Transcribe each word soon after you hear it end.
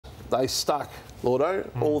they stuck, Lordo,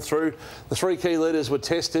 all through. The 3 key leaders were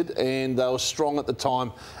tested and they were strong at the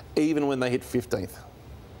time, even when they hit 15th.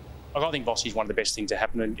 I think Vossi's one of the best things to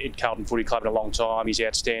happen in Carlton Footy Club in a long time. He's an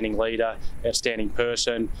outstanding leader, outstanding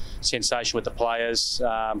person, sensation with the players.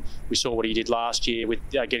 We saw what he did last year with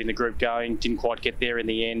getting the group going, didn't quite get there in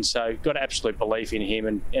the end. So got absolute belief in him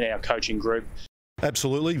and in our coaching group.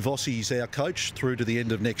 Absolutely. Vossi's our coach through to the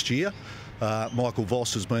end of next year. Michael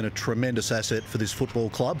Voss has been a tremendous asset for this football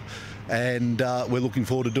club, and we're looking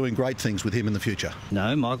forward to doing great things with him in the future.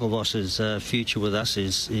 No, Michael Voss's future with us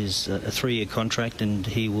is a 3-year contract, and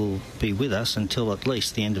he will be with us until at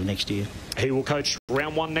least the end of next year. He will coach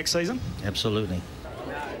round 1 next season? Absolutely.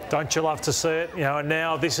 Don't you love to see it? You know, and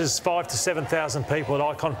now this is 5,000 to 7,000 people at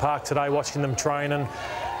Icon Park today watching them train, and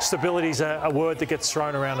stability's a word that gets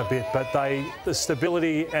thrown around a bit, but the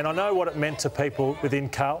stability, and I know what it meant to people within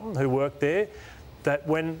Carlton who worked there, that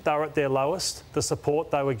when they were at their lowest, the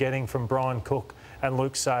support they were getting from Brian Cook and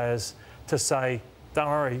Luke Sayers to say, don't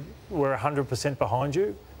worry, we're 100% behind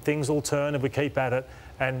you, things will turn if we keep at it.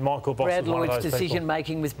 And Michael Voss Brad was one of Lloyd's those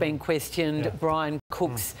decision-making was being questioned. Yeah. Brian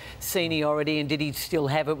Cook's seniority, and did he still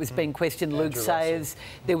have it, was being questioned. Luke Sayers,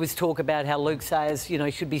 there was talk about how Luke Sayers, you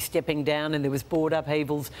know, should be stepping down, and there was board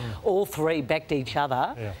upheavals. All three backed each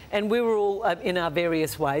other. Yeah. And we were all, in our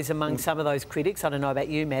various ways, among some of those critics. I don't know about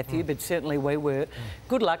you, Matthew, but certainly we were.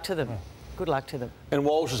 Good luck to them. Good luck to them. And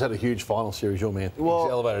Walsh has had a huge final series, your man. Well,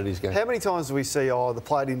 he's elevated his game. How many times do we see, the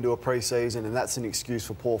player didn't do a pre-season and that's an excuse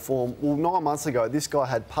for poor form? Well, 9 months ago, this guy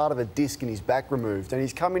had part of a disc in his back removed, and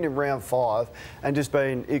he's come in round 5 and just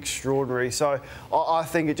been extraordinary. So I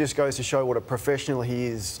think it just goes to show what a professional he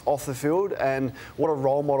is off the field and what a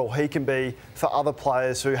role model he can be for other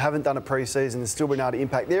players who haven't done a pre-season and still been able to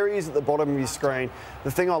impact. There he is at the bottom of your screen.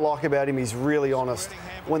 The thing I like about him, he's really honest.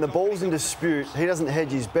 When the ball's in dispute, he doesn't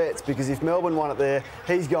hedge his bets, because if Melbourne won it there,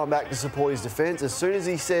 he's going back to support his defence. As soon as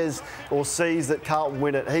he says or sees that Carlton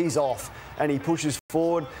win it, he's off and he pushes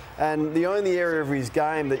forward. And the only area of his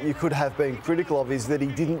game that you could have been critical of is that he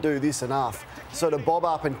didn't do this enough. So to bob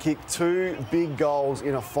up and kick 2 big goals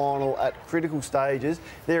in a final at critical stages,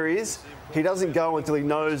 there he is. He doesn't go until he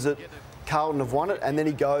knows that Carlton have won it, and then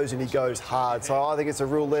he goes and he goes hard. So I think it's a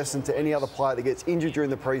real lesson to any other player that gets injured during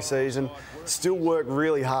the pre-season. Still work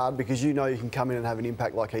really hard, because you know you can come in and have an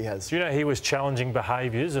impact like he has. Do you know he was challenging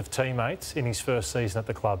behaviours of teammates in his first season at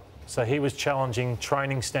the club? So he was challenging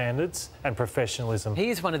training standards and professionalism. He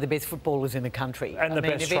is one of the best footballers in the country. And the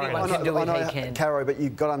best trainer. If anyone can do it, he can. Caro, but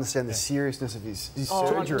you've got to understand the seriousness of his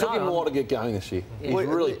surgery. It took him a while to get going this year. Yeah. He's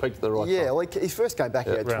really peaked at the right time. Yeah, like his first game back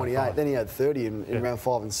he had 28, then he had 30 in round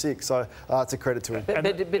 5 and 6. So it's a credit to him. But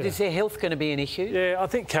is their health going to be an issue? Yeah, I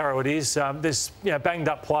think, Caro, it is. There's banged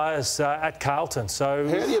up players at Carlton. So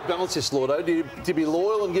how do you balance this, Lordo? Do you be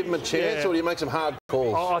loyal and give him a chance, or do you make some hard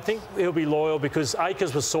calls? I think he'll be loyal, because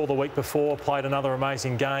Akers was sore the week before, played another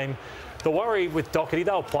amazing game. The worry with Doherty,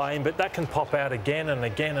 they'll play him, but that can pop out again and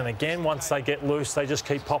again and again. Once they get loose, they just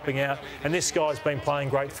keep popping out. And this guy's been playing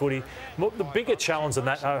great footy. The bigger challenge than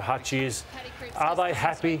that, Hutch, is, are they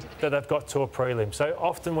happy that they've got to a prelim? So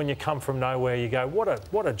often when you come from nowhere, you go,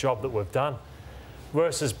 what a job that we've done.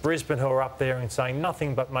 Versus Brisbane, who are up there and saying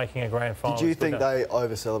nothing but making a grand final. Did you think they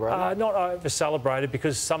over-celebrated? Not over-celebrated,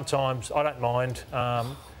 because sometimes I don't mind.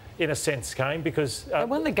 In a sense, Kane, because they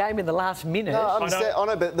won the game in the last minute. No, I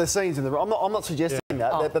know, but the scenes in the. I'm not suggesting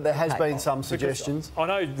that, but there has been some suggestions. I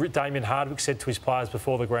know Damien Hardwick said to his players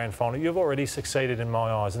before the grand final, "You've already succeeded in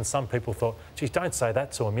my eyes," and some people thought, "Geez, don't say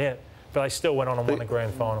that to him yet." But they still went on and won the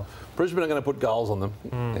grand final. Brisbane are going to put goals on them,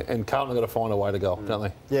 and Carlton are going to find a way to go, don't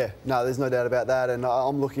they? Yeah, no, there's no doubt about that. And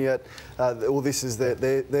I'm looking at all this is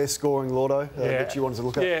their scoring, Lordo, that you wanted to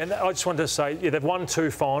look at. Yeah, and I just wanted to say, they've won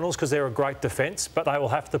 2 finals because they're a great defence, but they will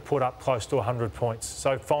have to put up close to 100 points.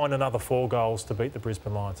 So find another 4 goals to beat the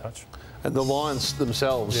Brisbane Lions, Hutch. And the Lions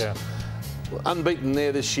themselves, unbeaten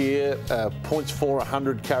there this year, points for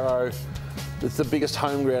 100, Caro. It's the biggest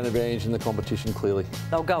home ground advantage in the competition, clearly.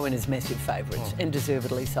 They'll go in as massive favourites, and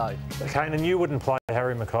deservedly so. Kane, and you wouldn't play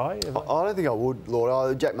Harry Mackay? I don't think I would,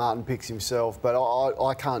 Lord. Jack Martin picks himself, but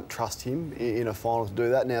I can't trust him in a final to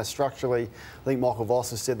do that. Now, structurally, I think Michael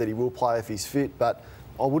Voss has said that he will play if he's fit, but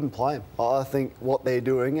I wouldn't play him. I think what they're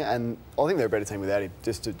doing, and I think they're a better team without him,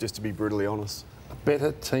 just to be brutally honest. A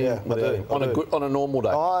better team without him on a normal day?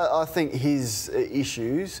 I think his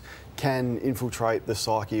issues can infiltrate the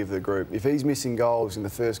psyche of the group. If he's missing goals in the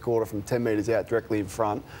first quarter from 10 metres out directly in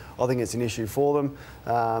front, I think it's an issue for them,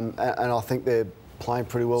 and I think they're playing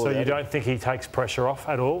pretty well. So you don't think he takes pressure off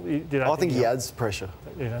at all? I think he adds pressure.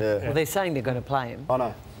 Well, they're saying they're going to play him. I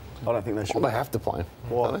know. I don't think they should. Well, they have to play him.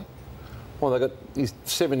 Why? Don't they? Well, they've got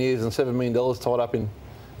 7 years and $7 million tied up in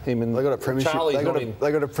Him and they got a premiership. Charlie's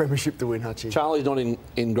they got a premiership to win, Hutchie. Charlie's not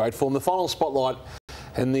in great form. The final spotlight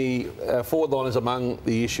and the forward line is among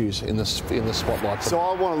the issues in the spotlight. So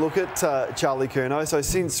I want to look at Charlie Curnow. So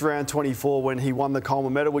since round 24, when he won the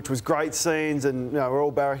Coleman medal, which was great scenes, and we're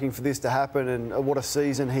all barracking for this to happen, and what a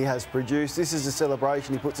season he has produced. This is a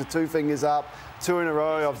celebration. He puts the 2 fingers up, 2 in a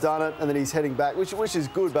row. I've done it, and then he's heading back, which is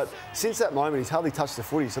good. But since that moment, he's hardly touched the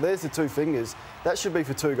footy. So there's the 2 fingers. That should be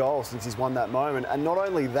for 2 goals since he's won that moment. And not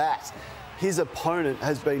only that, his opponent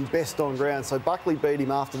has been best on ground. So Buckley beat him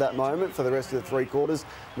after that moment for the rest of the 3 quarters.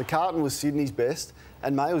 McCartan was Sydney's best,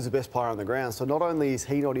 and May was the best player on the ground. So not only is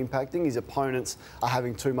he not impacting, his opponents are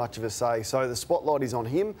having too much of a say. So the spotlight is on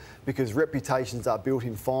him because reputations are built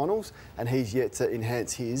in finals, and he's yet to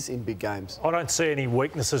enhance his in big games. I don't see any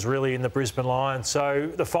weaknesses really in the Brisbane Lions.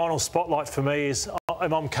 So the final spotlight for me is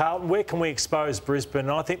I'm Carlton. Where can we expose Brisbane?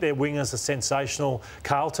 And I think their wingers are sensational,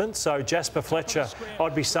 Carlton. So Jasper Fletcher,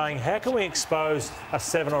 I'd be saying, how can we expose a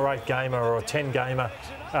 7 or 8 gamer or a 10 gamer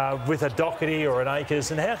with a Doherty or an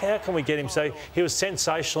Akers, and how can we get him? So he was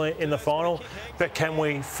sensational in the final, but can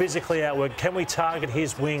we physically outwork? Can we target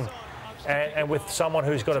his wing? And with someone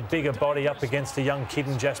who's got a bigger body up against a young kid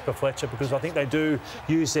in Jasper Fletcher, because I think they do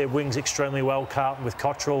use their wings extremely well, Carlton, with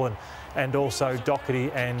Cottrell and also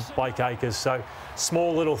Doherty and Blake Akers. So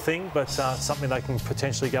small little thing, but something they can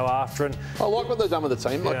potentially go after. And I like what they've done with the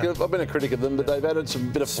team. Like, I've been a critic of them, but they've added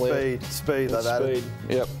some bit of flair. Speed they've added.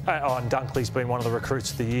 Yep. And Dunkley's been one of the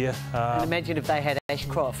recruits of the year. And imagine if they had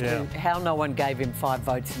Ashcroft. And how no one gave him 5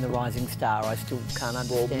 votes in the Rising Star, I still can't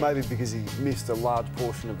understand. Well, maybe because he missed a large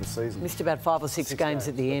portion of the season. Missed about 5 or 6 games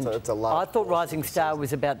at the end. It's a large I thought Rising Star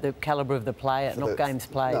was about the calibre of the player, not games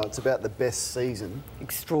played. No, it's about the best season.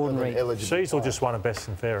 Extraordinary. Sheasel just won a best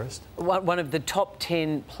and fairest. One of the top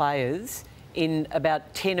 10 players in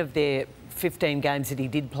about 10 of their 15 games that he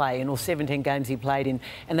did play in, or 17 games he played in,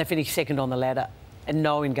 and they finished second on the ladder, and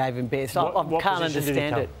no one gave him best. I can't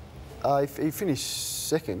understand it. He finished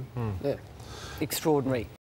second. Yeah. Extraordinary.